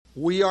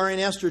We are in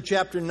Esther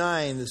chapter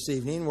 9 this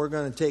evening. We're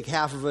going to take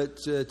half of it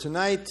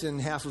tonight and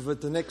half of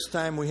it the next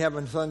time we have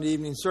a Sunday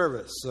evening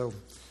service. So,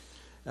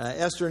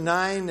 Esther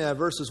 9,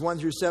 verses 1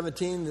 through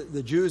 17,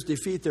 the Jews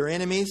defeat their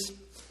enemies.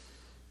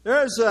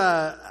 There's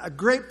a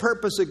great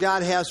purpose that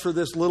God has for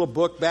this little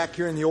book back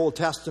here in the Old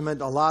Testament.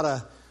 A lot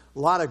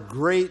of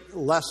great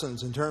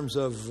lessons in terms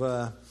of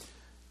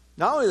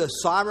not only the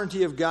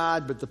sovereignty of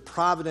God, but the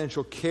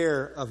providential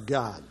care of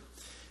God.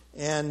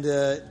 And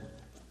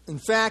in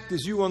fact,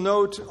 as you will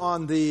note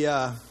on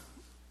the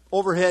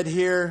overhead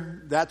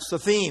here, that's the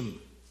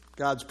theme,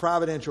 God's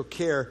providential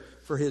care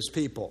for His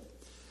people.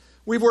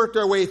 We've worked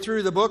our way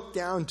through the book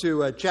down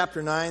to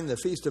chapter 9, the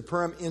Feast of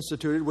Purim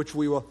instituted, which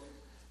we will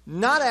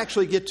not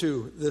actually get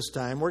to this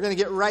time. We're going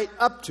to get right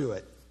up to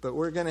it, but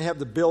we're going to have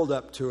the build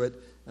up to it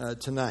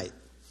tonight.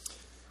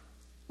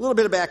 A little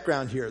bit of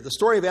background here. The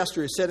story of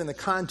Esther is set in the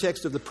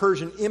context of the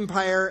Persian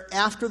Empire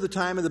after the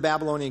time of the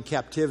Babylonian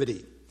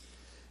captivity.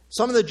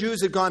 Some of the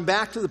Jews had gone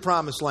back to the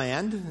Promised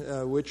Land,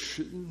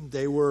 which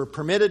they were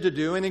permitted to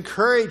do and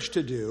encouraged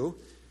to do.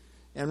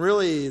 And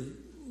really,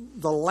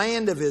 the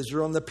land of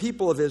Israel and the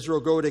people of Israel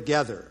go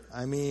together.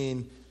 I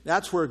mean,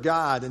 that's where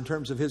God, in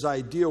terms of His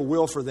ideal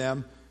will for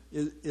them,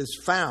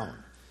 is found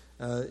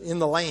in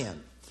the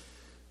land.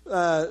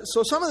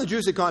 So some of the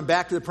Jews had gone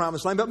back to the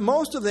Promised Land, but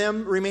most of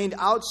them remained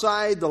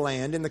outside the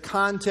land in the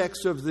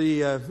context of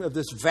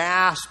this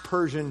vast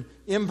Persian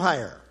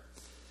Empire.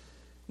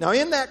 Now,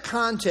 in that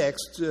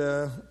context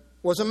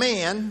was a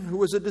man who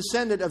was a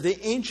descendant of the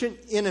ancient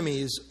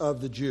enemies of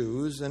the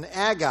Jews, an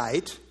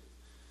Agite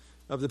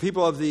of the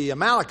people of the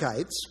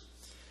Amalekites,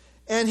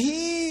 and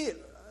he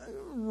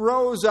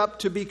rose up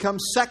to become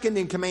second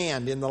in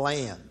command in the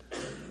land.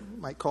 You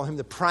might call him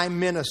the prime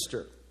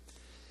minister,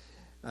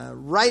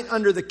 right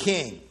under the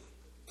king.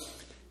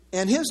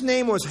 And his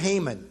name was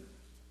Haman.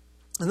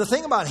 And the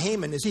thing about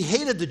Haman is he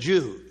hated the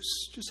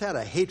Jews, just had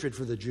a hatred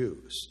for the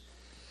Jews.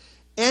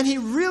 And he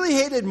really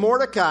hated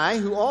Mordecai,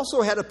 who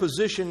also had a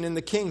position in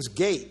the king's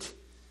gate.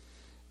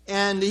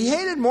 And he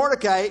hated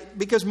Mordecai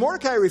because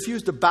Mordecai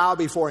refused to bow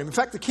before him. In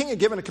fact, the king had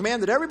given a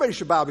command that everybody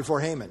should bow before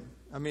Haman.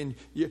 I mean,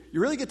 you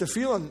really get to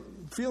feeling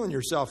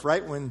yourself,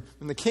 right, when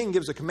the king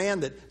gives a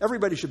command that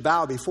everybody should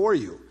bow before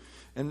you.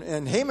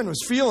 And Haman was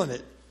feeling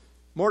it.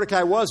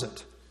 Mordecai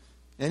wasn't.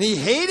 And he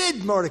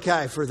hated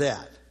Mordecai for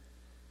that.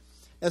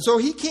 And so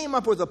he came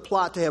up with a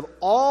plot to have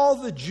all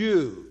the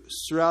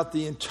Jews throughout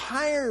the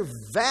entire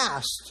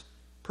vast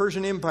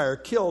Persian Empire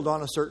killed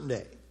on a certain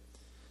day.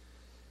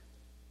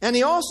 And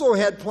he also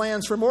had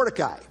plans for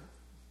Mordecai.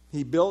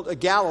 He built a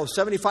gallows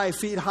 75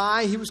 feet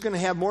high. He was going to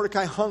have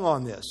Mordecai hung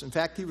on this. In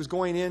fact, he was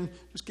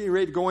just getting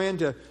ready to go in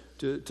to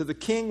the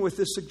king with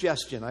this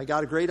suggestion. I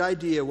got a great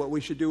idea what we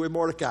should do with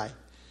Mordecai.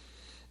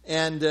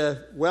 And,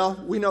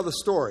 we know the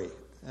story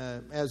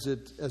as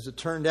it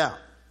turned out.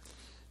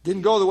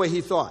 Didn't go the way he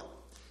thought.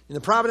 In the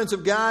providence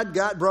of God,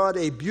 God brought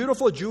a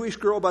beautiful Jewish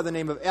girl by the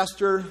name of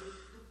Esther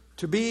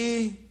to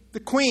be the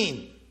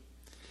queen.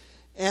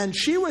 And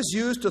she was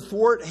used to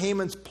thwart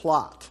Haman's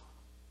plot.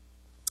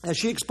 As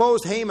she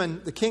exposed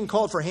Haman, the king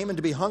called for Haman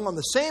to be hung on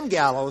the same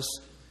gallows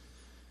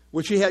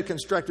which he had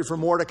constructed for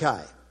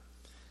Mordecai.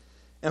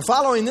 And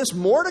following this,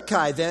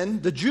 Mordecai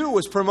then, the Jew,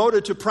 was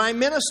promoted to prime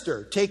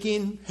minister,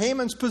 taking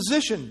Haman's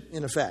position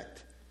in effect.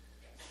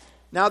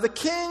 Now, the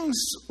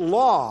king's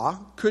law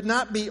could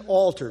not be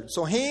altered.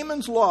 So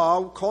Haman's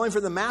law, calling for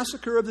the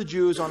massacre of the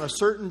Jews on a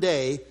certain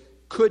day,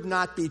 could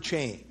not be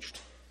changed.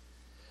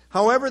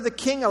 However, the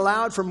king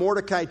allowed for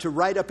Mordecai to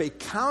write up a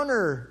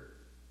counter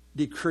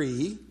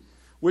decree,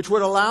 which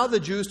would allow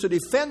the Jews to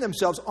defend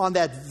themselves on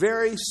that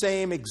very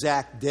same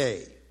exact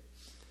day.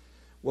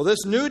 Well,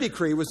 this new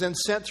decree was then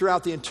sent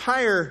throughout the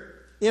entire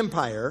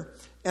empire,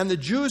 and the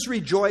Jews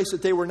rejoiced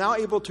that they were now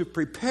able to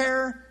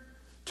prepare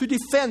to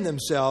defend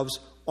themselves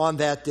on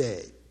that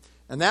day.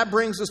 And that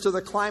brings us to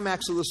the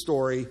climax of the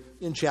story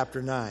in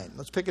chapter 9.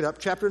 Let's pick it up,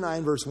 chapter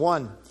 9, verse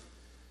 1.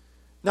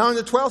 Now in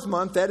the 12th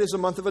month, that is the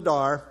month of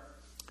Adar,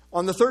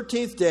 on the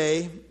 13th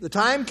day, the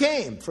time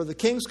came for the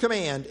king's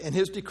command and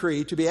his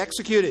decree to be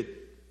executed.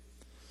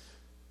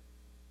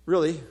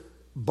 Really,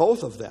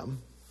 both of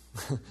them.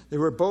 They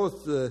were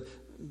both,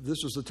 this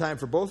was the time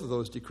for both of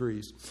those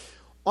decrees.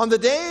 On the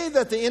day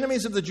that the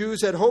enemies of the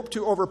Jews had hoped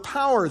to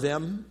overpower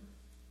them,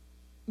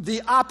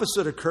 the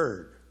opposite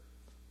occurred,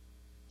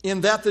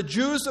 in that the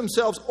Jews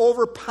themselves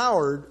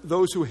overpowered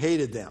those who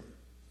hated them.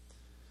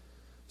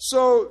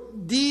 So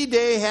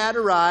D-Day had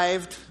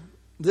arrived.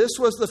 This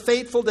was the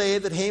fateful day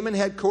that Haman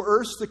had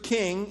coerced the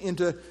king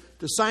into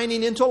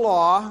signing into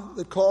law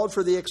that called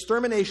for the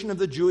extermination of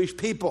the Jewish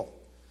people.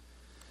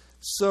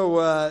 So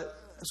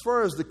as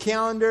far as the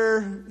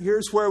calendar,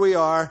 here's where we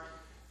are.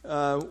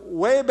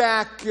 Way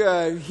back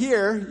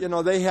here,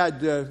 they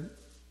had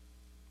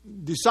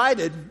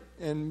decided,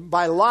 and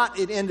by lot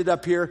it ended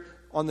up here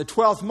on the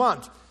 12th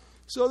month.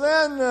 So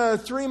then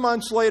 3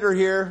 months later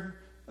here,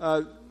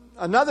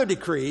 another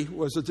decree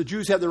was that the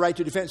Jews had the right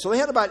to defend. So they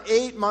had about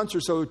 8 months or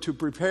so to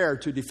prepare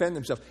to defend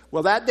themselves.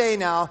 Well, that day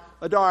now,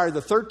 Adar,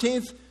 the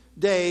 13th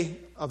day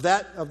of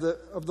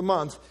the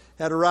month,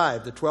 had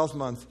arrived, the 12th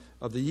month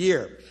of the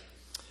year.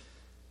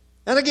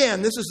 And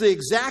again, this is the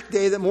exact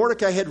day that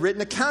Mordecai had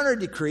written a counter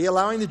decree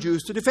allowing the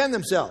Jews to defend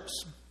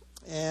themselves.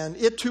 And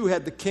it too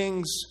had the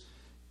king's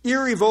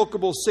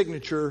irrevocable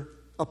signature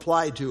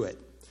applied to it.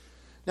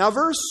 Now,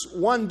 verse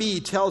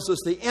 1b tells us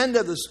the end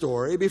of the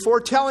story before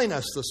telling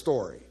us the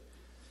story,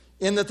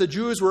 in that the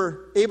Jews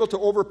were able to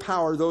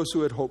overpower those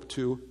who had hoped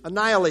to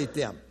annihilate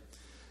them.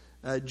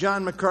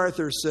 John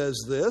MacArthur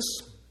says this: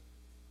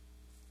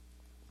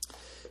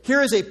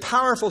 "Here is a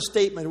powerful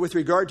statement with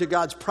regard to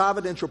God's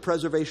providential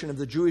preservation of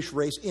the Jewish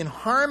race in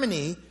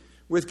harmony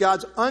with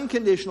God's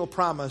unconditional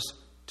promise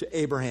to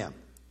Abraham.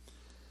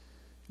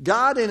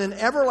 God, in an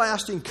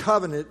everlasting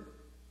covenant,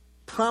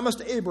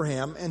 promised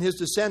Abraham and his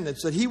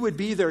descendants that he would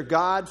be their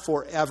God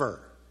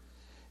forever,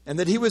 and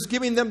that he was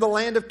giving them the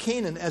land of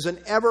Canaan as an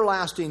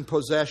everlasting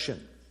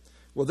possession.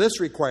 Well, this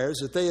requires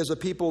that they as a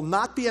people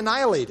not be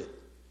annihilated.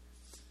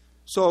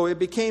 So it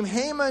became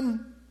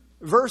Haman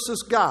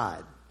versus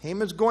God.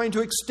 Haman's going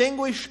to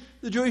extinguish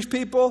the Jewish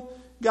people.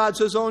 God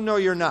says, oh, no,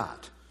 you're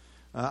not.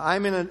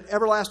 I'm in an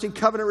everlasting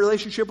covenant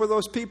relationship with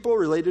those people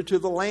related to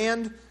the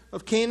land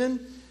of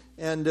Canaan.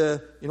 And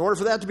in order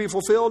for that to be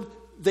fulfilled,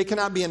 they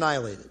cannot be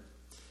annihilated.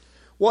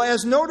 Well,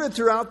 as noted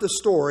throughout the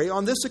story,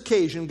 on this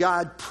occasion,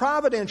 God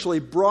providentially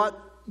brought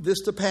this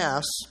to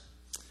pass,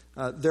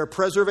 their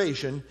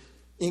preservation,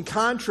 in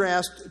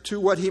contrast to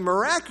what he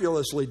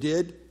miraculously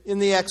did in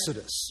the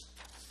Exodus.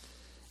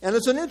 And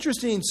it's an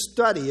interesting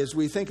study as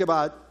we think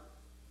about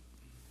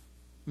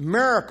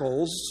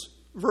miracles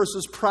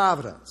versus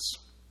providence.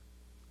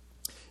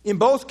 In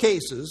both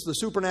cases, the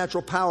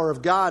supernatural power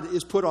of God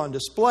is put on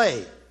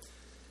display.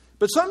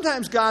 But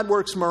sometimes God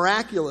works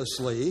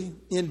miraculously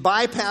in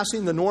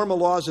bypassing the normal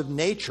laws of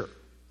nature.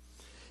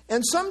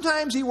 And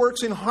sometimes he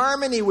works in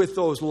harmony with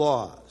those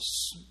laws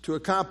to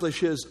accomplish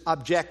his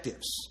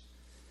objectives.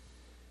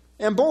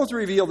 And both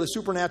reveal the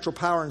supernatural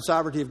power and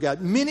sovereignty of God.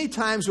 Many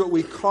times what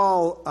we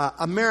call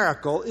a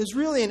miracle is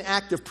really an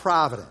act of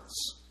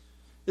providence.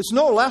 It's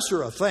no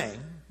lesser a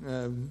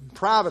thing.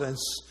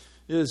 Providence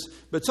is,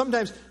 but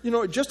sometimes,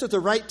 just at the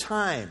right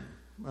time,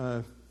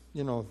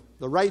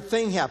 the right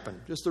thing happened,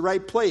 just the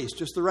right place,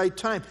 just the right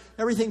time.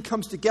 Everything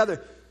comes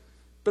together.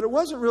 But it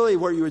wasn't really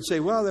where you would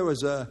say, well, there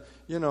was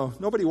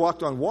nobody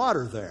walked on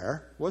water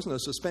there. It wasn't a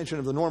suspension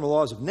of the normal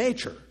laws of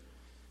nature.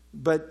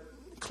 But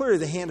clearly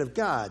the hand of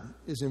God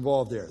is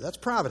involved there. That's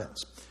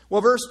providence. Well,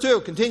 verse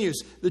 2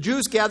 continues. The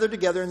Jews gathered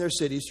together in their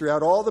cities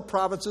throughout all the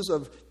provinces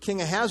of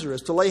King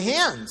Ahasuerus to lay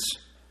hands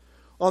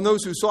on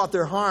those who sought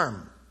their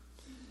harm.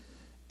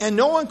 And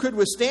no one could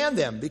withstand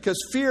them because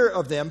fear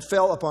of them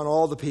fell upon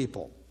all the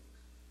people.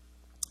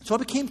 So it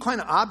became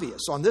kind of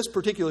obvious. On this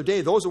particular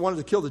day, those who wanted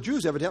to kill the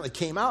Jews evidently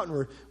came out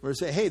and were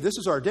saying, hey, this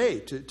is our day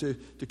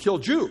to kill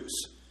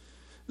Jews.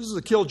 This is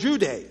a kill Jew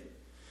day.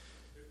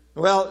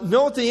 Well,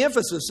 note the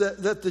emphasis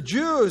that the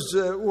Jews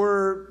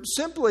were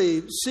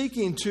simply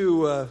seeking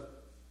to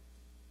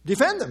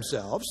defend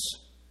themselves,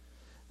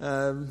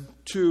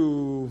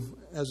 to,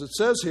 as it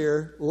says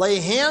here, lay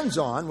hands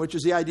on, which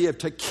is the idea of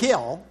to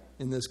kill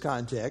in this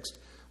context,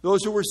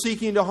 those who were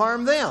seeking to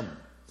harm them.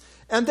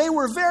 And they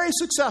were very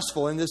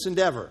successful in this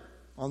endeavor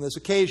on this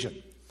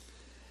occasion.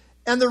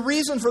 And the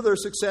reason for their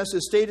success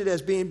is stated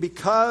as being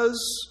because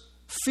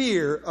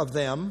fear of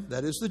them,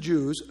 that is the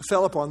Jews,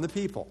 fell upon the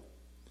people.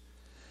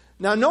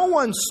 Now, no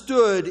one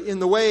stood in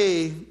the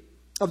way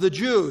of the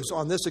Jews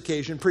on this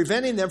occasion,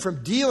 preventing them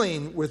from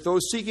dealing with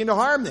those seeking to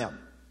harm them.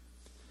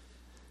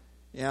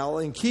 Now,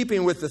 in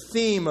keeping with the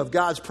theme of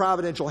God's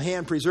providential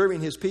hand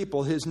preserving his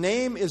people, his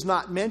name is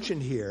not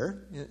mentioned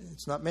here.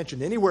 It's not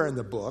mentioned anywhere in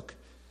the book.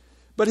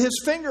 But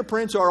his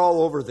fingerprints are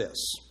all over this.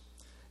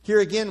 Here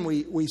again,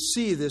 we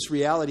see this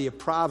reality of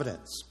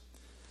providence.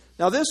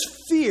 Now, this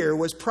fear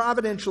was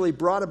providentially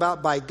brought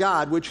about by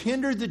God, which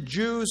hindered the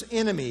Jews'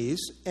 enemies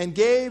and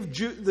gave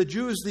the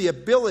Jews the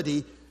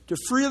ability to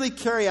freely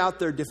carry out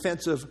their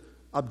defensive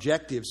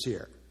objectives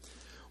here.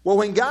 Well,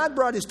 when God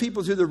brought his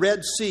people through the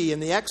Red Sea in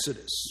the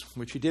Exodus,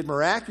 which he did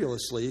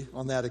miraculously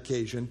on that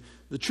occasion,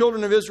 the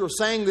children of Israel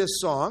sang this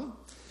song.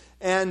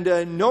 And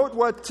note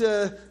what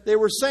they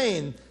were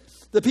saying.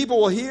 The people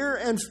will hear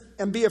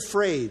and be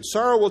afraid.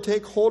 Sorrow will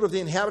take hold of the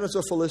inhabitants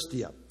of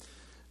Philistia.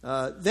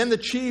 Then the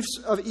chiefs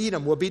of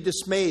Edom will be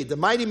dismayed. The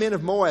mighty men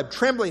of Moab,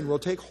 trembling, will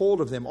take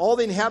hold of them. All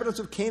the inhabitants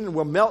of Canaan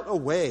will melt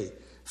away.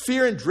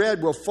 Fear and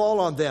dread will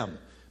fall on them.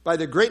 By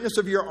the greatness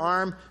of your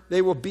arm,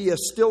 they will be as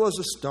still as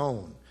a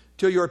stone.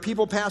 Till your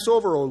people pass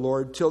over, O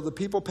Lord, till the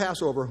people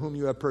pass over whom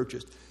you have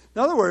purchased.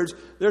 In other words,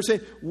 they're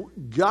saying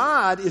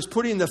God is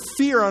putting the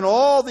fear on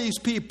all these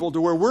people to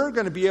where we're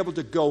going to be able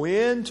to go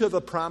into the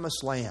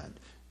promised land.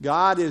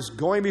 God is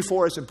going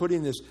before us and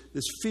putting this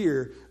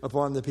fear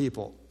upon the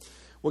people.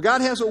 Well,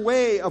 God has a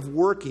way of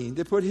working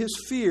to put his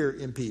fear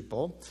in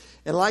people.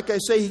 And like I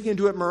say, he can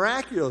do it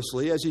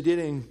miraculously, as he did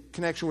in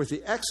connection with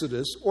the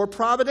Exodus, or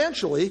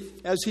providentially,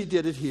 as he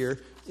did it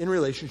here in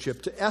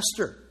relationship to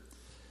Esther.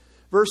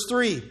 Verse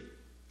 3.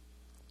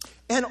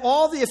 And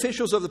all the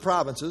officials of the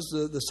provinces,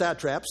 the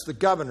satraps, the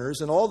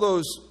governors, and all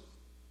those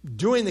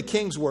doing the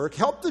king's work,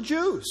 helped the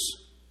Jews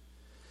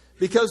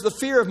because the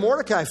fear of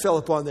Mordecai fell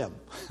upon them.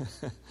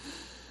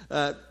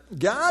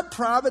 God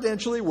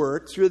providentially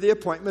worked through the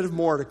appointment of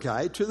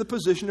Mordecai to the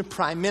position of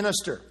prime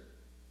minister.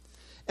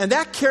 And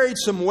that carried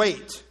some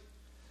weight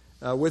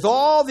with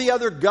all the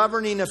other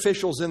governing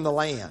officials in the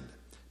land,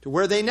 to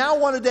where they now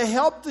wanted to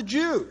help the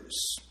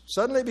Jews.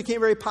 Suddenly it became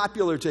very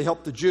popular to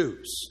help the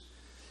Jews.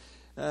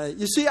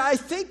 You see, I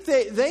think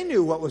they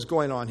knew what was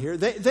going on here.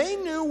 They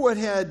knew what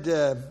had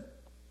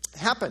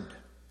happened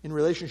in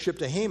relationship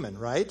to Haman,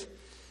 right?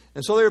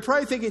 And so they were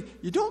probably thinking,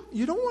 you don't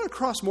want to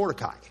cross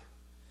Mordecai.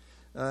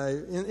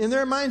 In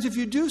their minds, if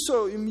you do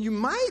so, you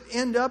might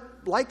end up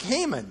like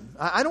Haman.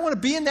 I don't want to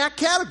be in that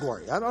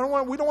category. We don't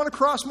want to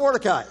cross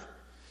Mordecai.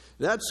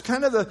 That's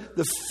kind of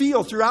the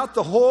feel throughout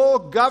the whole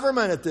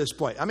government at this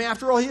point. I mean,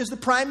 after all, he is the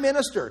prime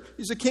minister.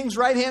 He's the king's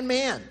right-hand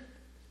man.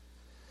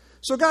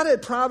 So God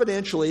had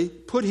providentially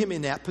put him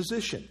in that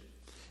position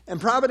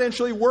and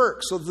providentially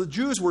worked so the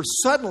Jews were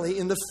suddenly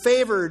in the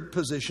favored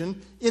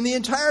position in the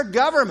entire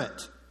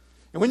government.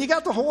 And when you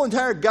got the whole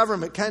entire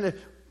government kind of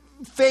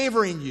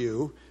favoring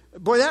you,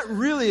 boy, that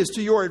really is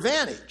to your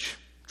advantage.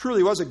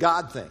 Truly was a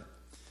God thing.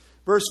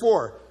 Verse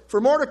 4, for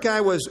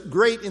Mordecai was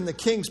great in the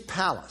king's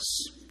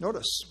palace.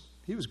 Notice,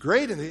 he was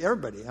great in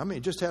everybody. I mean, he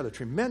just had a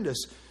tremendous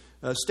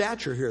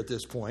stature here at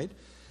this point.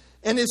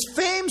 And his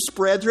fame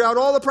spread throughout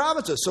all the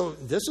provinces. So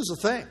this is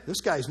the thing.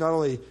 This guy's not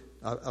only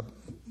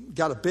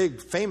got a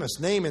big famous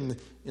name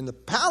in the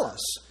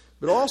palace,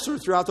 but also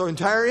throughout the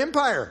entire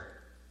empire.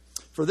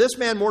 For this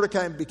man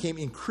Mordecai became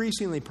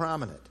increasingly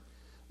prominent.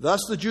 Thus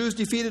the Jews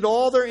defeated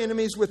all their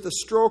enemies with the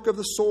stroke of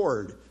the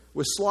sword,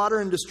 with slaughter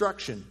and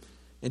destruction,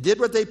 and did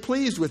what they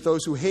pleased with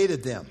those who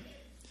hated them.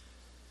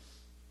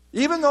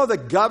 Even though the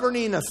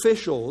governing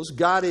officials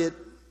got it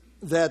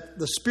that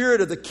the spirit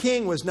of the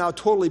king was now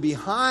totally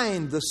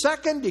behind the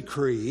second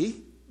decree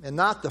and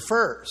not the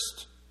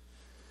first,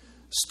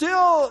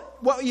 still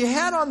what you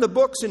had on the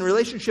books in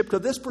relationship to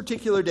this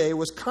particular day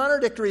was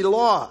contradictory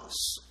laws.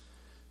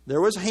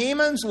 There was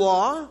Haman's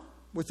law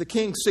with the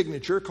king's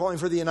signature calling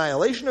for the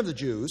annihilation of the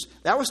Jews.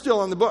 That was still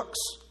on the books.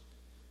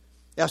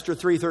 Esther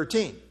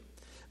 3:13.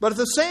 But at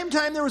the same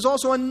time, there was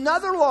also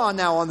another law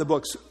now on the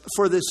books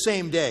for this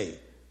same day,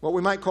 what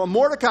we might call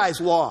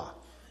Mordecai's law,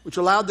 which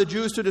allowed the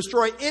Jews to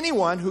destroy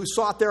anyone who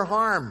sought their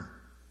harm.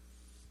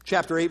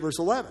 Chapter 8, verse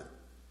 11.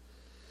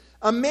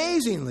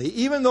 Amazingly,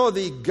 even though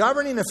the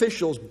governing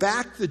officials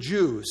backed the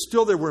Jews,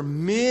 still there were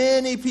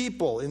many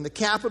people in the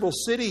capital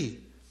city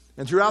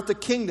and throughout the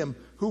kingdom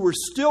who were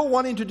still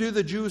wanting to do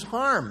the Jews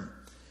harm.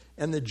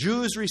 And the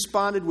Jews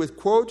responded with,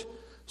 quote,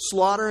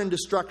 slaughter and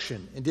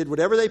destruction, and did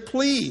whatever they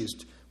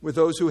pleased with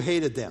those who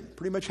hated them.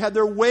 Pretty much had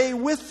their way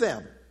with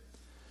them.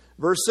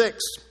 Verse 6.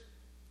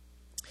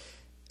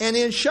 And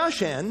in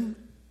Shushan,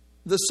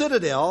 the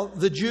citadel,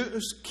 the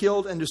Jews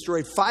killed and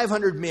destroyed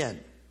 500 men.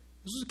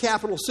 This is a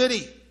capital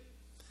city.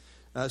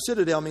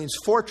 Citadel means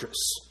fortress.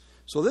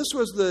 So this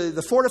was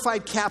the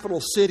fortified capital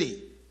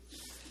city.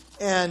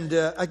 And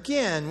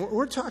again,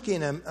 we're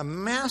talking a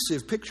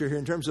massive picture here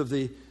in terms of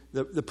the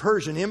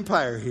Persian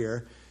Empire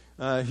here.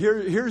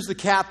 Here's the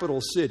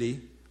capital city,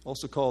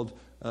 also called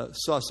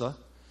Susa.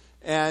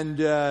 And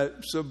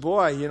so,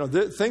 boy,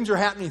 things are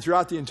happening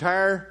throughout the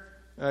entire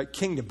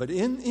kingdom. But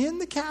in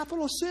the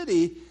capital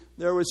city,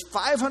 there was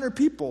 500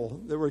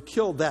 people that were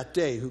killed that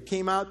day who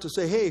came out to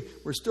say, hey,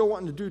 we're still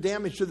wanting to do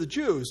damage to the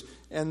Jews.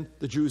 And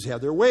the Jews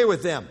had their way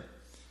with them.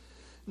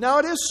 Now,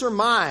 it is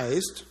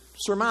surmised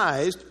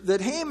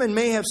that Haman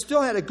may have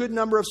still had a good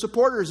number of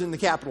supporters in the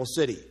capital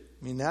city.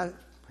 I mean, that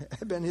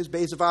had been his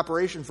base of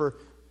operation for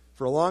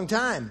a long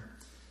time.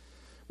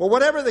 Well,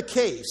 whatever the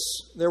case,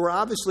 there were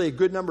obviously a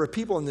good number of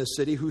people in this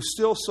city who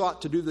still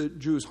sought to do the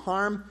Jews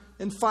harm,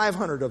 and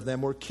 500 of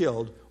them were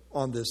killed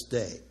on this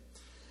day.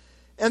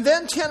 And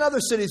then 10 other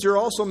cities are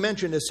also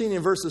mentioned as seen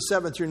in verses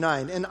 7 through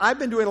 9. And I've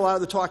been doing a lot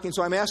of the talking,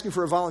 so I'm asking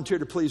for a volunteer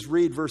to please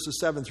read verses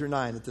 7 through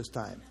 9 at this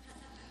time.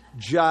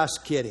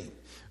 Just kidding.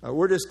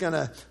 We're just going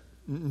to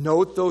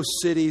note those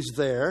cities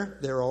there.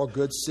 They're all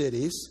good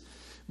cities.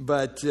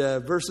 But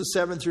verses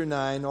 7 through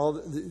 9, all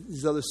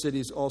these other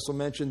cities also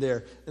mentioned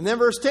there. And then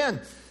verse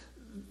 10.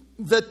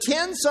 The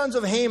 10 sons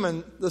of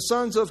Haman, the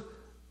sons of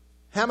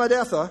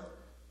Hammedatha,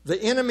 the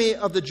enemy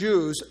of the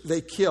Jews, they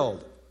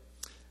killed.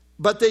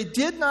 But they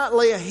did not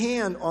lay a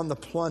hand on the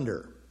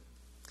plunder.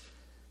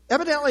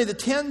 Evidently, the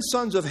 10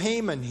 sons of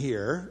Haman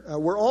here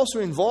were also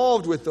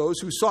involved with those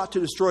who sought to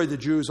destroy the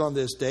Jews on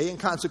this day, and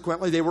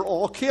consequently, they were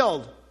all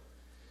killed.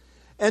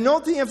 And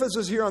note the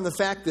emphasis here on the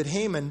fact that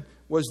Haman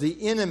was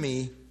the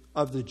enemy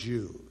of the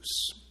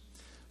Jews.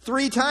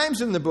 3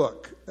 times in the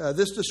book,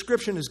 this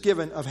description is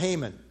given of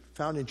Haman,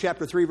 found in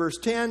chapter 3, verse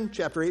 10,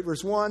 chapter 8,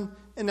 verse 1,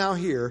 and now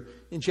here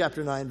in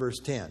chapter 9, verse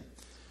 10.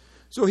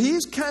 So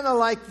he's kind of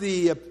like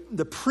the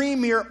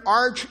premier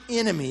arch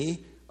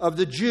enemy of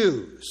the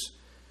Jews,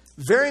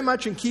 very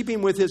much in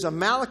keeping with his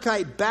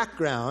Amalekite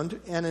background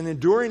and an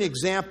enduring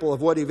example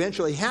of what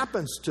eventually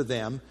happens to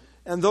them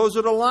and those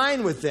that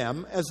align with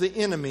them as the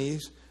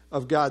enemies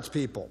of God's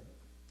people.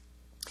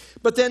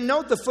 But then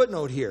note the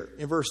footnote here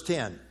in verse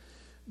 10.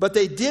 But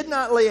they did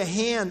not lay a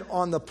hand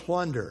on the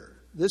plunder.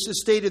 This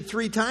is stated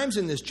 3 times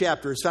in this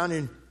chapter. It's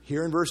found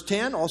here in verse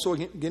 10, also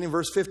again in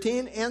verse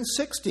 15 and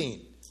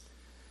 16.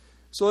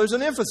 So there's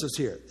an emphasis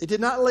here. They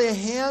did not lay a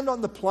hand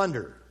on the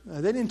plunder.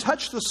 They didn't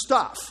touch the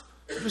stuff.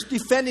 They're just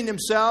defending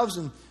themselves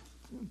and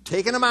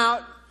taking them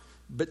out,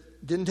 but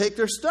didn't take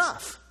their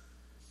stuff.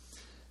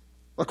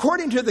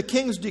 According to the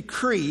king's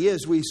decree,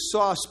 as we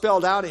saw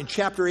spelled out in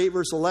chapter 8,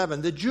 verse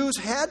 11, the Jews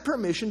had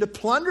permission to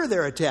plunder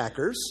their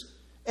attackers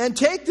and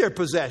take their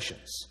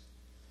possessions,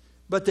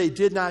 but they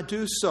did not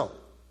do so.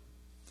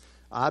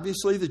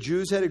 Obviously, the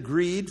Jews had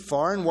agreed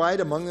far and wide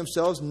among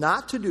themselves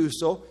not to do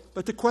so,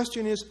 but the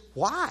question is,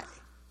 why?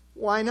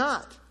 Why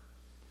not?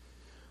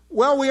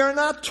 Well, we are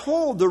not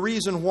told the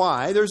reason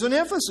why. There's an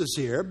emphasis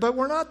here, but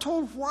we're not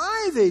told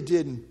why they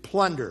didn't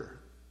plunder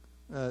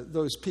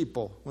those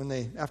people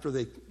after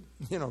they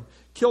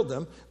killed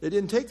them. They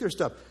didn't take their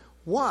stuff.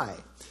 Why?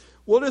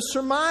 Well, to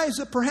surmise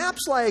that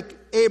perhaps like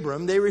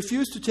Abram, they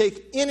refused to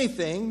take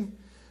anything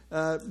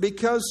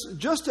because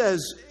just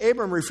as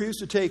Abram refused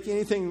to take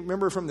anything,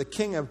 remember, from the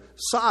king of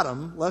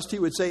Sodom, lest he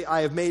would say,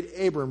 I have made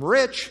Abram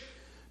rich,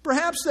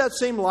 perhaps that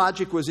same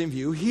logic was in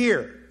view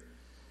here.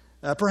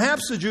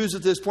 Perhaps the Jews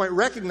at this point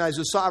recognized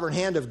the sovereign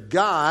hand of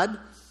God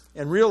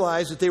and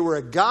realized that they were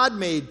a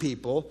God-made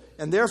people,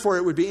 and therefore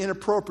it would be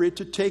inappropriate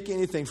to take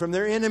anything from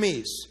their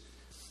enemies.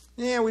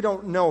 We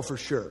don't know for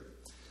sure.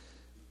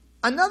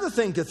 Another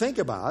thing to think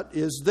about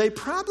is they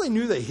probably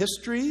knew the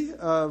history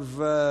of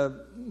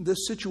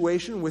this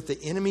situation with the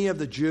enemy of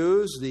the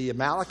Jews, the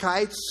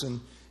Amalekites,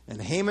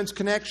 and Haman's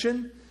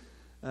connection.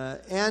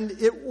 And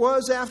it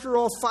was, after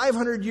all,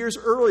 500 years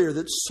earlier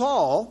that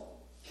Saul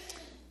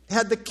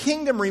had the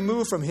kingdom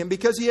removed from him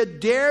because he had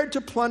dared to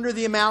plunder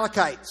the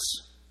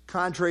Amalekites,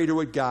 contrary to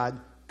what God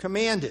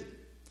commanded.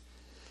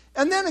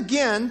 And then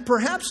again,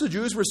 perhaps the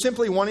Jews were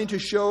simply wanting to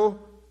show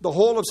the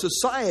whole of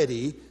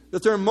society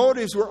that their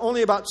motives were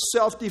only about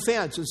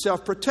self-defense and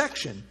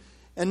self-protection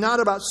and not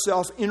about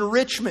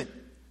self-enrichment.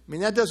 I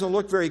mean, that doesn't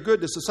look very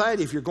good to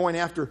society if you're going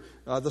after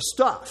the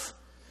stuff.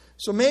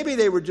 So maybe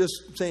they were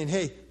just saying,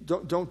 hey,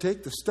 don't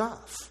take the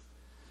stuff.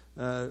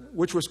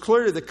 Which was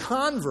clearly the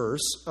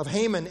converse of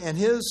Haman and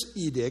his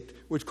edict,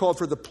 which called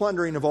for the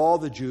plundering of all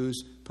the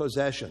Jews'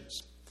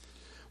 possessions.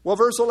 Well,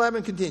 verse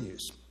 11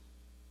 continues.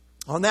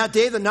 On that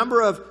day, the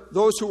number of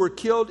those who were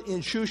killed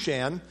in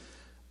Shushan,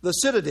 the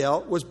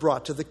citadel, was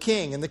brought to the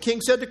king. And the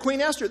king said to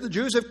Queen Esther, the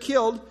Jews have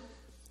killed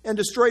and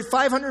destroyed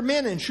 500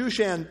 men in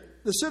Shushan,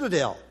 the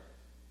citadel,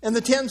 and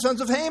the 10 sons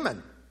of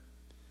Haman.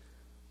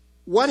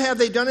 What have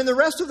they done in the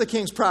rest of the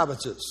king's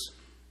provinces?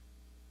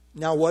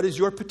 Now, what is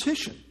your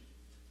petition?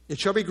 It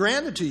shall be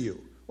granted to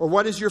you. Or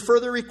what is your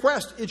further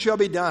request? It shall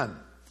be done.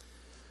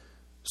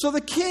 So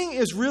the king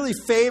is really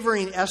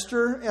favoring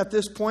Esther at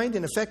this point.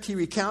 In effect, he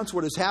recounts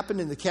what has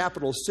happened in the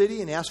capital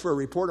city and asks for a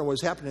report on what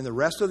has happened in the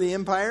rest of the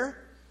empire.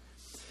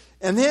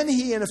 And then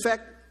he, in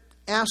effect,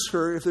 asks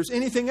her if there's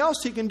anything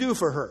else he can do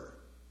for her,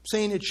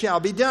 saying it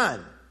shall be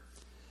done.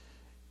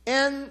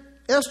 And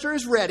Esther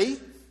is ready,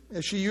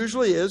 as she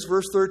usually is.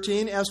 Verse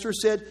 13, Esther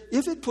said,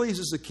 if it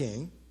pleases the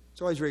king,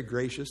 it's always very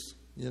gracious,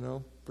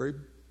 very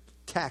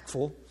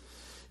tactful.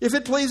 If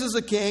it pleases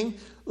the king,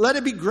 let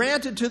it be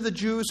granted to the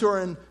Jews who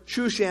are in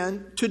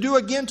Shushan to do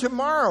again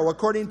tomorrow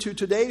according to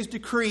today's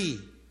decree.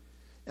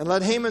 And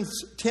let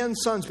Haman's 10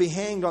 sons be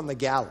hanged on the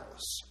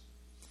gallows.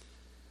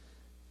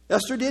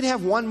 Esther did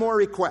have one more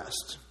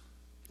request.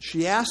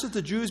 She asked that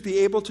the Jews be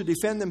able to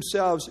defend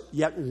themselves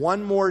yet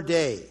one more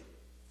day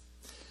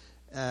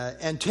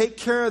and take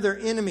care of their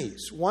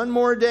enemies one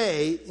more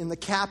day in the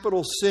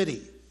capital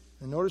city.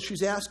 And notice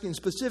she's asking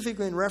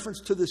specifically in reference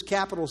to this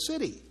capital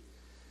city.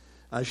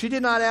 She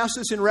did not ask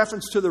this in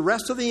reference to the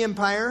rest of the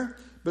empire,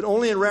 but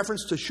only in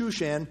reference to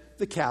Shushan,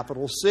 the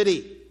capital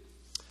city.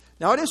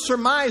 Now, it is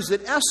surmised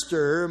that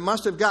Esther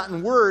must have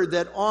gotten word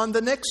that on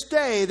the next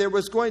day there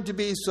was going to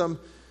be some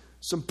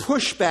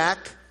pushback.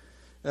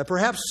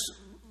 Perhaps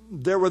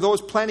there were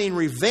those planning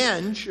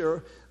revenge,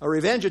 or a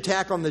revenge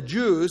attack on the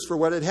Jews for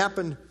what had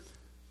happened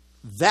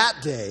that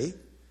day.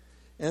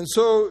 And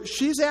so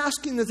she's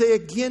asking that they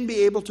again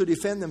be able to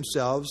defend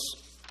themselves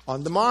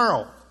on the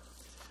morrow.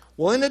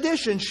 Well, in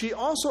addition, she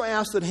also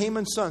asked that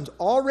Haman's sons,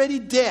 already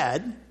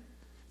dead,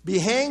 be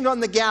hanged on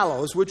the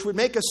gallows, which would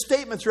make a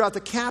statement throughout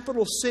the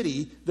capital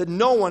city that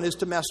no one is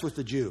to mess with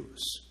the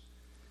Jews.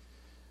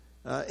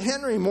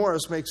 Henry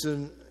Morris makes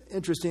an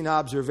interesting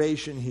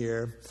observation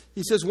here.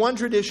 He says one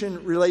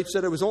tradition relates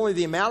that it was only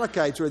the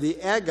Amalekites or the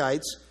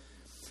Agites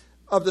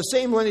of the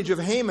same lineage of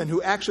Haman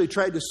who actually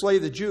tried to slay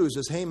the Jews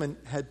as Haman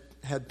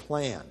had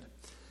planned.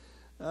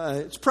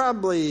 It's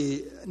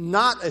probably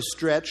not a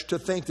stretch to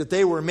think that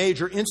they were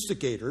major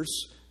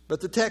instigators, but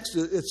the text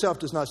itself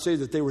does not say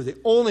that they were the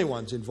only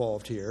ones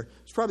involved here.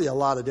 There's probably a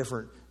lot of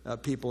different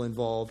people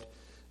involved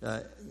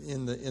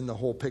in the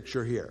whole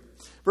picture here.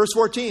 Verse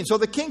 14, so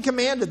the king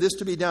commanded this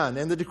to be done,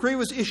 and the decree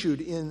was issued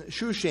in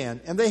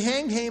Shushan, and they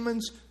hanged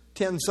Haman's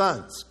 10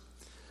 sons.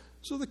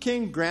 So the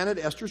king granted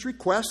Esther's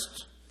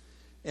request,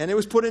 And it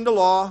was put into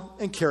law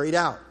and carried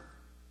out.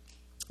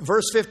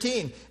 Verse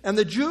 15, and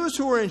the Jews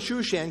who were in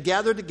Shushan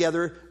gathered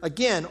together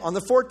again on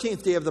the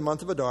 14th day of the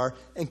month of Adar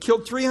and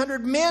killed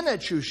 300 men at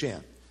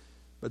Shushan.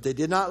 But they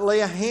did not lay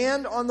a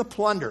hand on the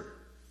plunder.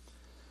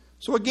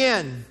 So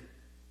again,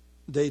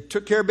 they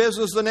took care of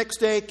business the next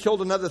day,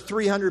 killed another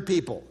 300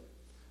 people.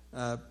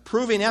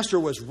 Proving Esther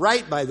was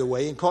right, by the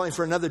way, in calling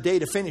for another day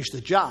to finish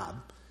the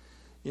job.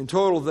 In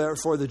total,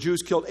 therefore, the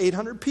Jews killed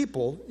 800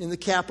 people in the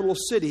capital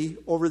city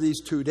over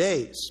these 2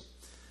 days.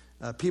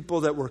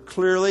 People that were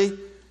clearly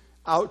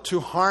out to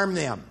harm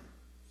them.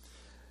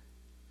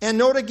 And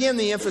note again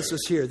the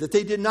emphasis here, that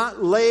they did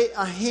not lay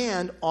a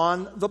hand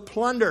on the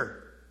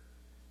plunder.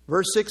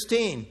 Verse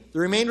 16, the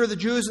remainder of the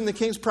Jews in the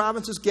king's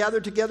provinces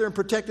gathered together and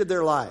protected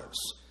their lives,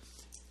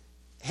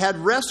 had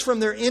rest from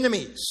their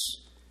enemies,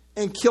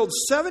 and killed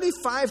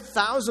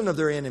 75,000 of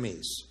their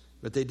enemies,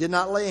 but they did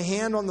not lay a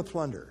hand on the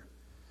plunder.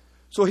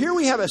 So here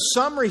we have a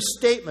summary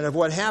statement of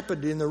what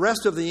happened in the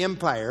rest of the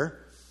empire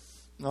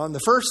on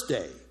the first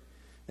day.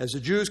 As the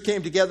Jews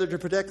came together to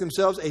protect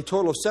themselves, a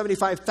total of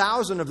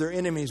 75,000 of their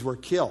enemies were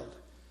killed.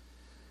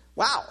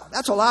 Wow,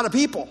 that's a lot of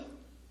people.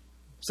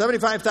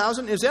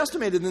 75,000 is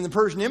estimated in the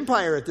Persian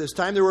Empire at this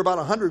time. There were about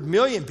 100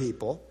 million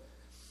people.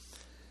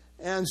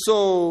 And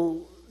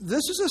so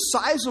this is a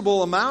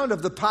sizable amount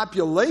of the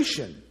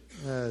population.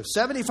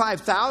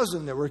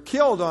 75,000 that were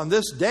killed on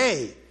this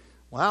day.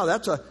 Wow,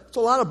 that's a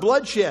lot of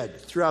bloodshed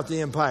throughout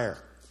the empire.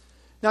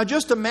 Now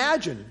just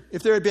imagine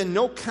if there had been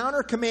no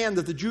counter command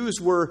that the Jews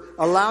were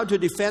allowed to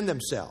defend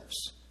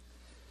themselves.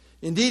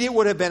 Indeed, it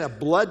would have been a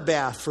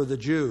bloodbath for the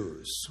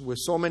Jews, with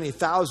so many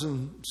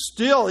thousand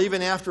still,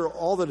 even after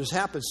all that has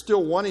happened,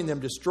 still wanting them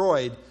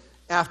destroyed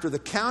after the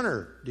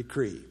counter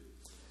decree.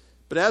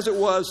 But as it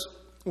was,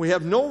 we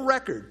have no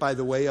record, by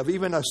the way, of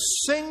even a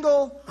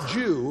single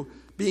Jew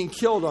being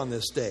killed on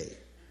this day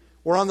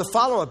or on the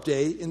follow-up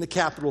day in the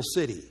capital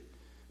city.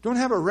 Don't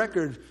have a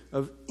record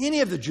of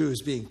any of the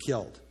Jews being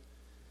killed.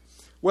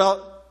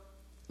 Well,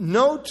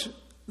 note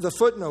the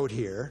footnote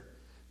here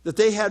that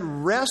they had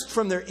rest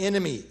from their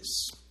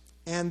enemies.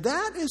 And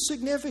that is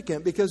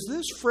significant because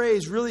this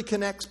phrase really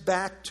connects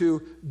back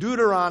to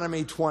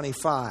Deuteronomy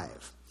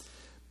 25.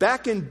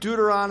 Back in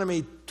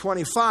Deuteronomy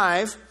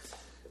 25,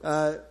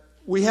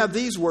 we have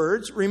these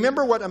words,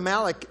 remember what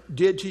Amalek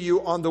did to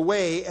you on the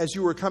way as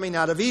you were coming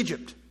out of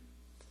Egypt.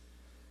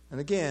 And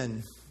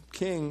again,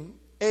 King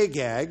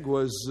Agag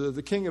was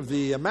the king of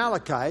the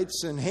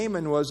Amalekites, and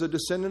Haman was a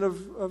descendant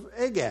of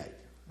Agag,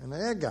 an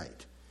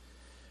Agagite.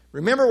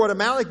 Remember what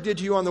Amalek did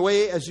to you on the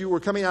way as you were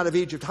coming out of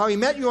Egypt, how he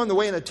met you on the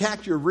way and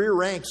attacked your rear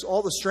ranks,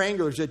 all the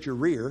stranglers at your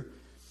rear,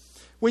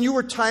 when you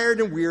were tired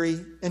and weary,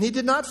 and he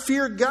did not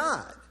fear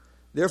God.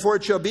 Therefore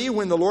it shall be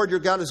when the Lord your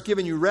God has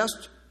given you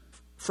rest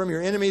from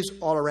your enemies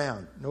all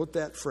around. Note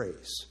that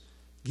phrase.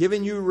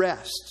 Given you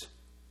rest.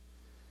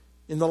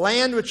 In the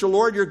land which the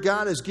Lord your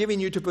God is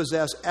giving you to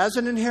possess as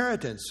an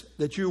inheritance,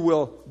 that you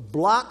will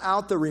blot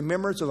out the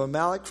remembrance of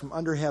Amalek from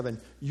under heaven.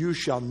 You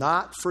shall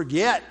not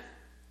forget.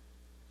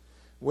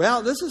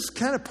 Well, this is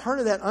kind of part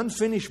of that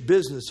unfinished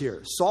business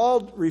here.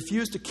 Saul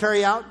refused to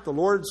carry out the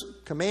Lord's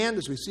command,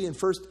 as we see in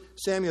 1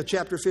 Samuel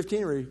chapter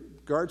 15 in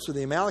regards to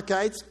the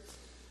Amalekites.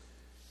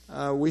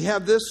 We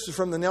have this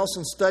from the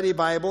Nelson Study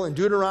Bible in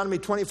Deuteronomy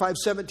 25,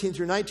 17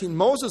 through 19.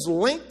 Moses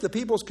linked the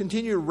people's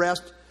continued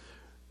rest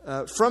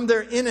from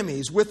their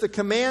enemies with the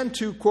command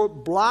to,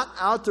 quote, blot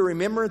out the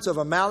remembrance of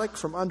Amalek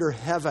from under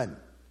heaven.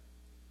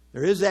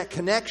 There is that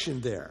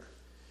connection there.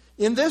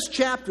 In this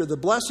chapter, the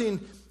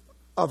blessing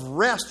of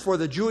rest for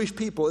the Jewish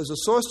people is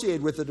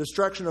associated with the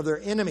destruction of their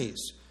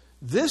enemies.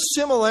 This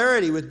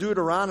similarity with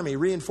Deuteronomy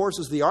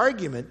reinforces the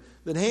argument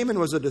that Haman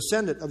was a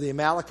descendant of the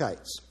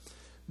Amalekites.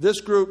 This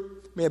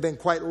group may have been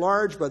quite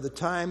large by the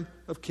time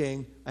of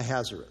King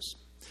Ahasuerus.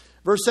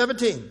 Verse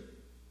 17.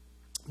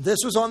 This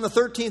was on the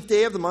 13th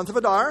day of the month of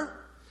Adar,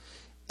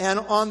 and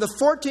on the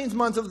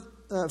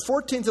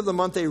 14th of the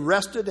month they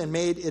rested and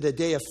made it a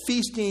day of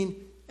feasting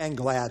and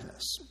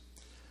gladness.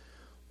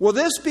 Well,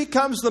 this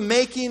becomes the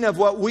making of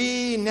what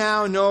we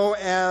now know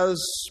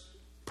as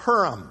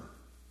Purim,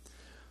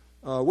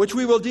 which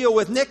we will deal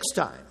with next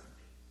time,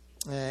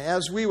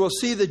 as we will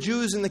see the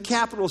Jews in the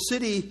capital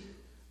city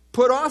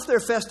put off their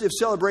festive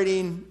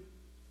celebrating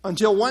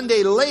until one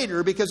day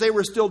later because they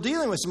were still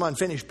dealing with some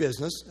unfinished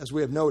business, as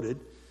we have noted,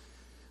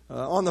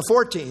 on the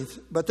 14th.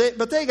 But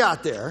they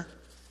got there.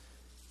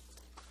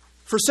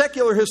 For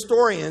secular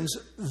historians,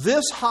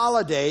 this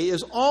holiday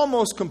is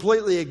almost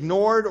completely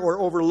ignored or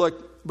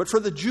overlooked. But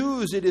for the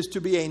Jews, it is to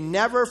be a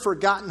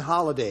never-forgotten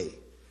holiday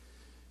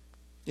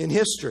in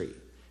history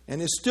and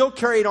is still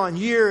carried on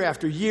year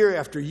after year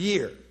after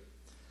year.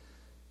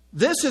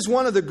 This is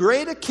one of the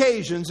great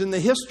occasions in the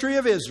history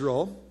of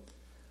Israel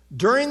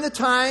during the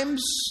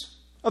times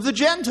of the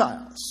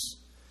Gentiles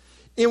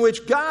in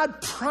which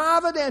God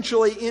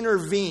providentially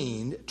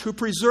intervened to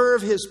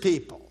preserve his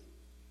people.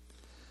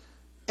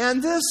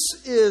 And this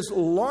is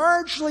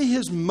largely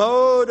his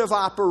mode of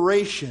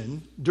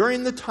operation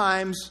during the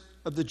times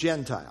of the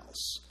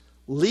Gentiles,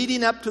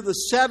 leading up to the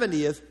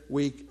 70th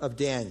week of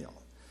Daniel.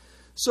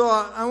 So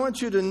I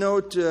want you to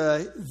note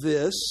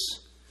this.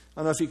 I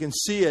don't know if you can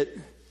see it,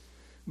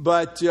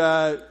 but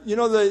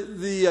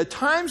the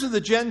times of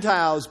the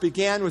Gentiles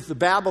began with the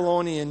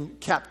Babylonian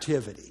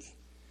captivity.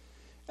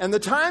 And the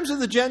times of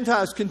the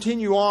Gentiles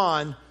continue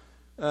on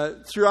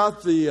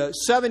throughout the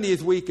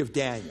 70th week of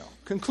Daniel,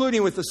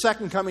 concluding with the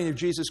second coming of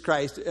Jesus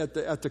Christ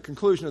at the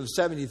conclusion of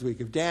the 70th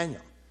week of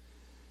Daniel.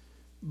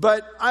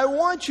 But I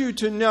want you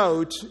to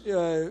note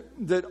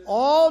that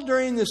all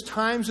during this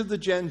times of the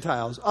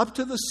Gentiles, up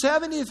to the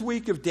 70th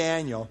week of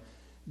Daniel,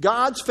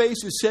 God's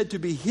face is said to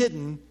be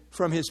hidden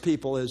from his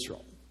people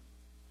Israel.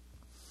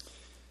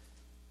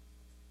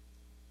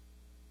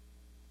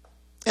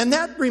 And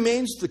that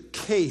remains the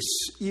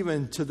case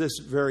even to this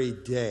very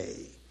day.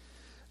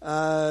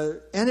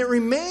 And it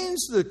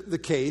remains the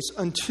case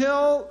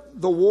until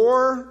the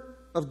war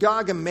of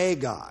Gog and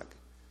Magog.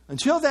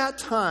 Until that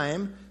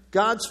time,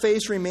 God's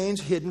face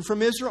remains hidden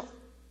from Israel.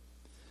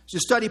 As you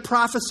study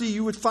prophecy,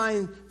 you would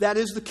find that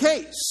is the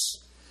case.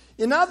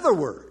 In other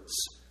words,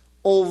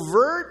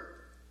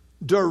 overt,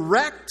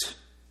 direct,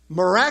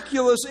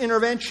 miraculous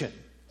intervention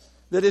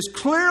that is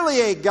clearly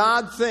a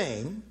God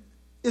thing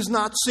is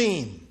not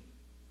seen.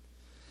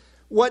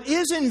 What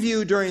is in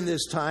view during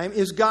this time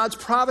is God's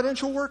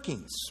providential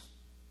workings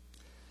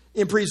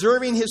in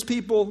preserving his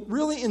people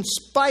really in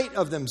spite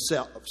of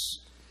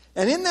themselves.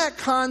 And in that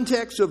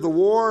context of the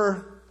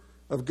war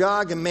of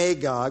Gog and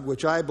Magog,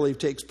 which I believe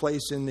takes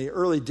place in the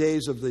early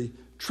days of the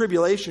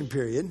tribulation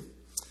period,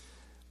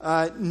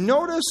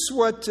 notice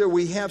what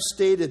we have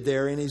stated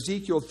there in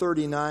Ezekiel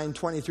 39,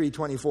 23,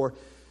 24.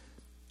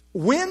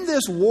 When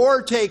this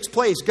war takes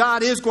place,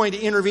 God is going to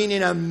intervene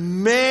in a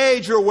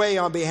major way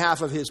on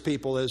behalf of his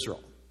people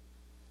Israel.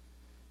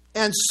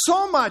 And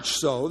so much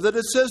so that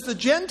it says, the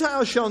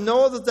Gentiles shall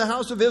know that the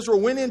house of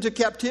Israel went into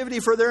captivity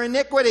for their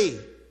iniquity,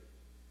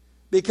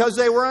 because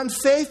they were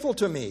unfaithful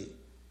to me.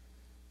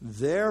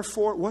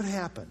 Therefore, what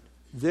happened?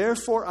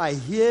 Therefore, I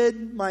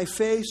hid my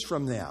face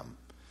from them.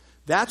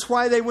 That's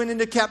why they went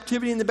into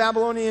captivity in the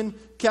Babylonian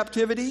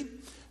captivity.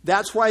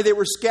 That's why they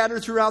were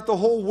scattered throughout the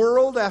whole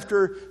world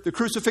after the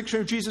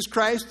crucifixion of Jesus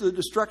Christ, the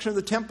destruction of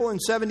the temple in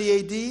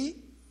 70 AD.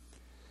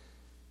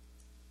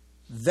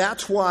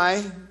 That's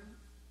why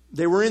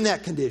they were in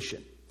that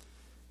condition.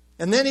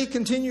 And then he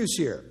continues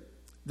here.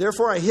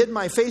 Therefore, I hid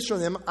my face from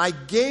them. I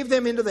gave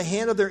them into the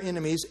hand of their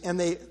enemies, and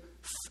they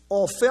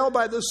all fell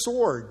by the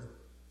sword.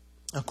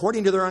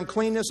 According to their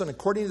uncleanness and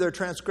according to their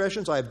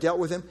transgressions, I have dealt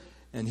with them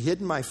and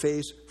hidden my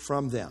face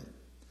from them.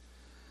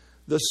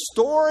 The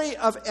story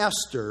of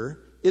Esther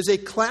is a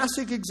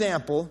classic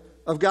example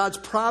of God's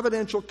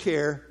providential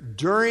care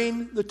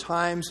during the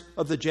times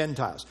of the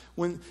Gentiles.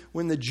 When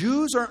the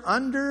Jews are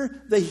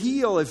under the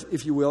heel,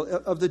 if you will,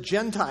 of the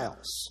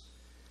Gentiles,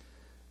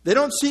 they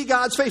don't see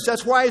God's face.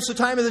 That's why it's the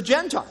time of the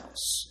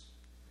Gentiles.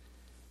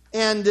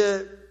 And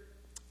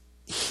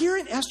here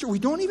in Esther, we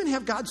don't even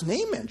have God's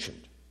name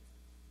mentioned.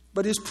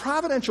 But his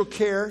providential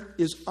care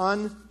is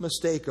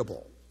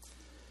unmistakable.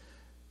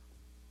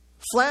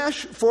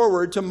 Flash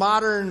forward to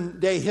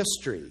modern day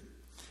history.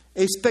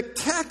 A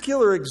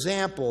spectacular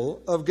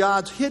example of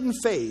God's hidden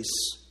face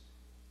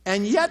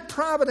and yet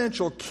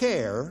providential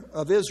care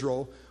of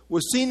Israel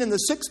was seen in the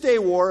Six-Day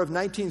War of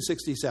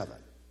 1967.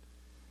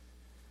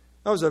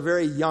 I was a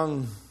very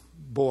young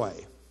boy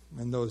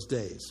in those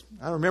days.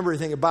 I don't remember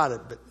anything about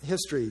it, but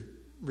history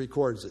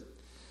records it.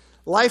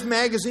 Life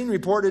magazine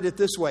reported it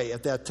this way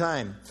at that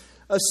time.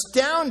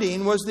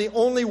 Astounding was the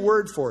only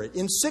word for it.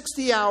 In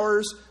 60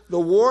 hours, the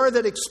war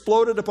that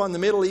exploded upon the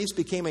Middle East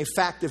became a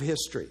fact of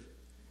history.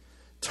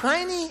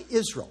 Tiny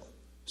Israel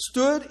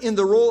stood in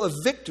the role of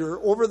victor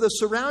over the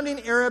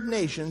surrounding Arab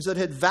nations that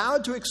had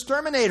vowed to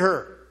exterminate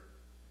her.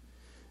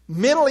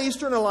 Middle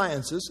Eastern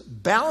alliances,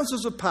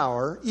 balances of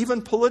power,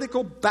 even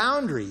political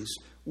boundaries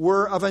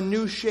were of a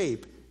new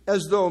shape,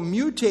 as though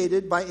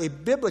mutated by a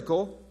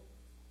biblical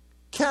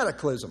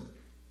cataclysm.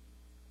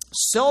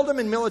 Seldom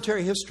in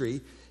military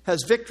history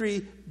has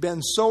victory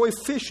been so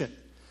efficient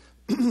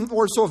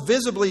or so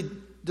visibly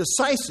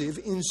decisive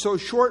in so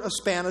short a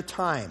span of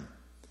time.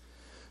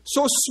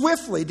 So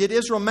swiftly did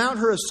Israel mount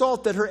her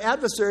assault that her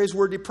adversaries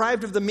were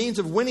deprived of the means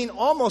of winning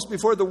almost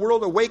before the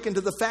world awakened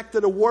to the fact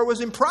that a war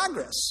was in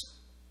progress.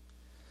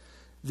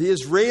 The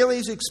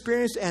Israelis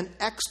experienced an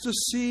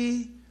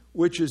ecstasy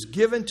which is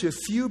given to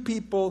few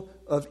people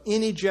of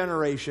any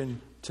generation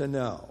to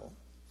know.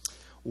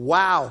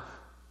 Wow,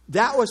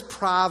 that was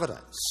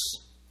providence.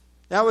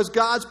 That was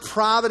God's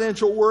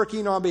providential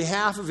working on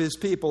behalf of his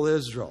people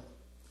Israel.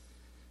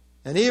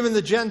 And even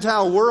the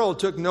Gentile world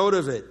took note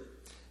of it.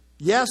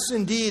 Yes,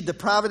 indeed, the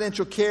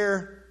providential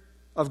care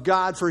of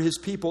God for his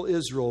people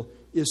Israel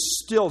is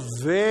still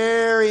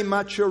very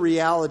much a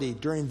reality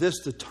during the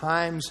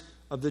times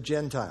of the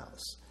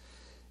Gentiles.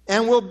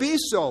 And will be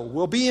so,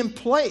 will be in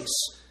place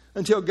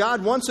until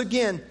God once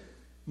again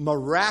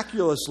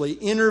miraculously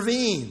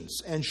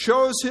intervenes and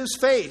shows his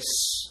face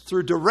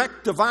through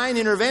direct divine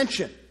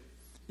intervention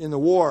in the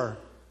war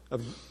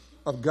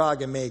of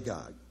Gog and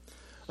Magog.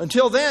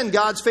 Until then,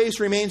 God's face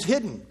remains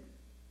hidden,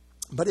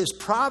 but his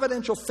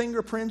providential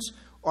fingerprints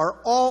are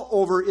all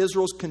over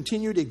Israel's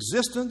continued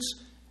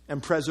existence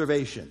and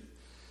preservation.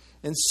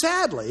 And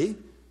sadly,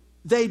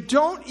 they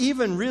don't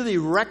even really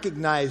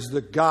recognize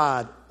the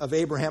God of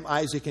Abraham,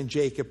 Isaac, and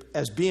Jacob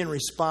as being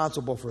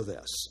responsible for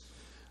this.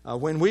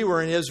 When we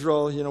were in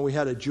Israel, we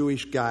had a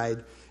Jewish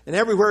guide. And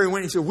everywhere he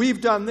went, he said,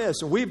 we've done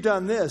this, and we've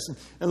done this.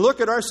 And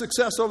look at our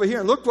success over here,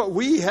 and look what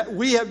we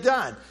have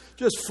done.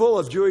 Just full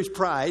of Jewish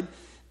pride.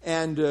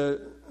 And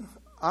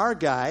our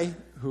guy,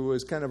 who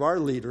was kind of our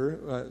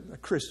leader, a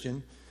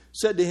Christian,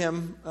 said to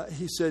him,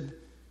 he said,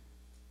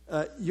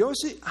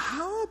 Yossi,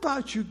 how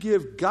about you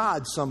give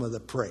God some of the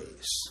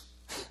praise?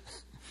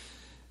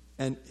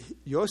 And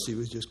Yossi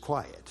was just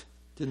quiet,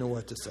 didn't know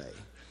what to say.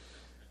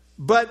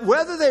 But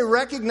whether they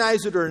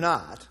recognize it or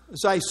not,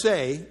 as I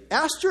say,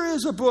 Esther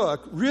is a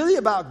book really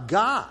about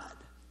God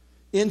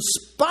in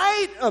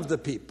spite of the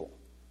people.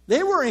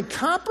 They were in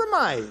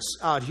compromise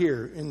out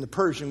here in the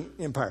Persian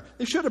Empire.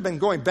 They should have been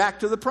going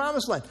back to the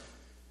Promised Land.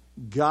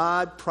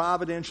 God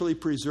providentially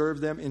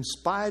preserved them in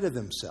spite of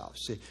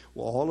themselves. See,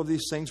 well, all of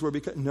these things were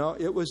because... No,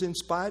 it was in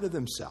spite of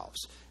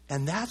themselves.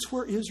 And that's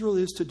where Israel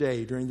is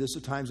today during this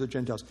times of the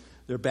Gentiles.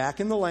 They're back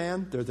in the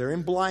land. They're there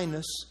in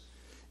blindness.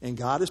 And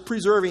God is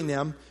preserving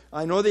them.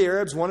 I know the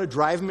Arabs want to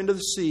drive them into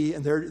the sea.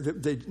 And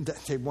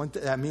they want...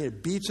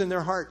 it beats in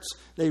their hearts.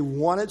 They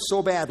want it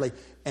so badly.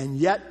 And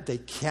yet they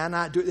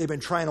cannot do it. They've been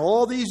trying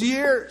all these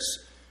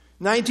years.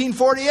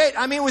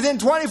 1948, within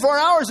 24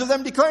 hours of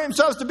them declaring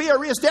themselves to be a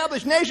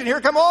reestablished nation, here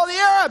come all the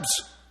Arabs.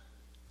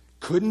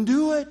 Couldn't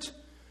do it.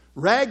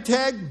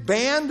 Ragtag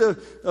band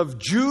of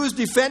Jews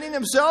defending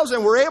themselves,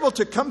 and we're able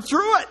to come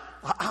through it.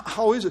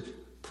 How is it?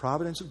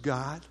 Providence of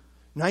God.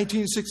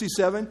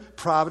 1967,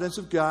 providence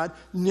of God.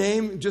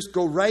 Just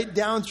go right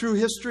down through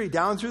history,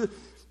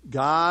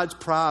 God's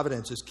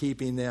providence is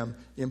keeping them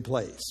in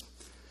place.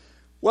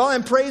 Well,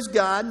 and praise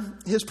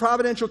God, His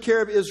providential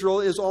care of Israel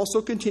is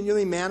also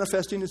continually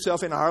manifesting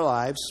itself in our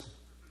lives.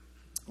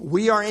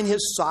 We are in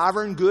His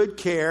sovereign good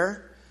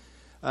care.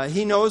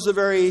 He knows the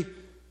very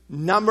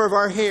number of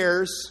our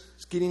hairs.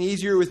 It's getting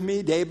easier with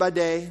me day by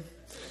day.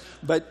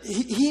 But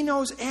He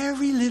knows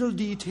every little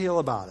detail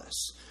about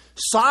us.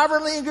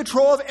 Sovereignly in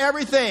control of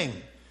everything.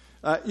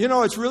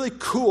 It's really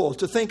cool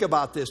to think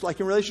about this. Like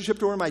in relationship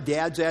to where my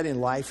dad's at in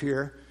life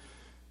here.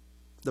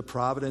 The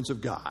providence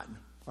of God.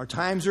 Our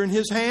times are in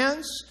His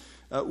hands.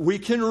 We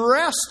can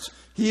rest.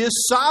 He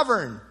is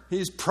sovereign.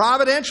 He's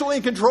providentially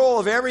in control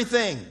of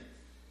everything.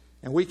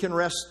 And we can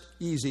rest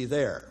easy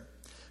there.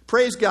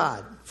 Praise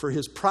God for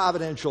His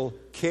providential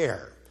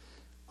care.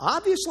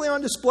 Obviously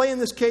on display in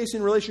this case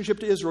in relationship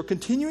to Israel,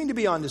 continuing to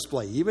be on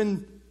display,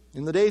 even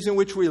in the days in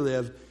which we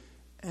live,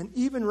 and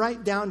even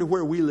right down to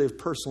where we live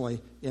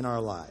personally in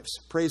our lives.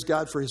 Praise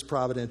God for His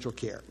providential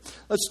care.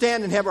 Let's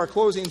stand and have our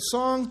closing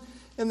song,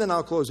 and then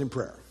I'll close in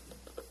prayer.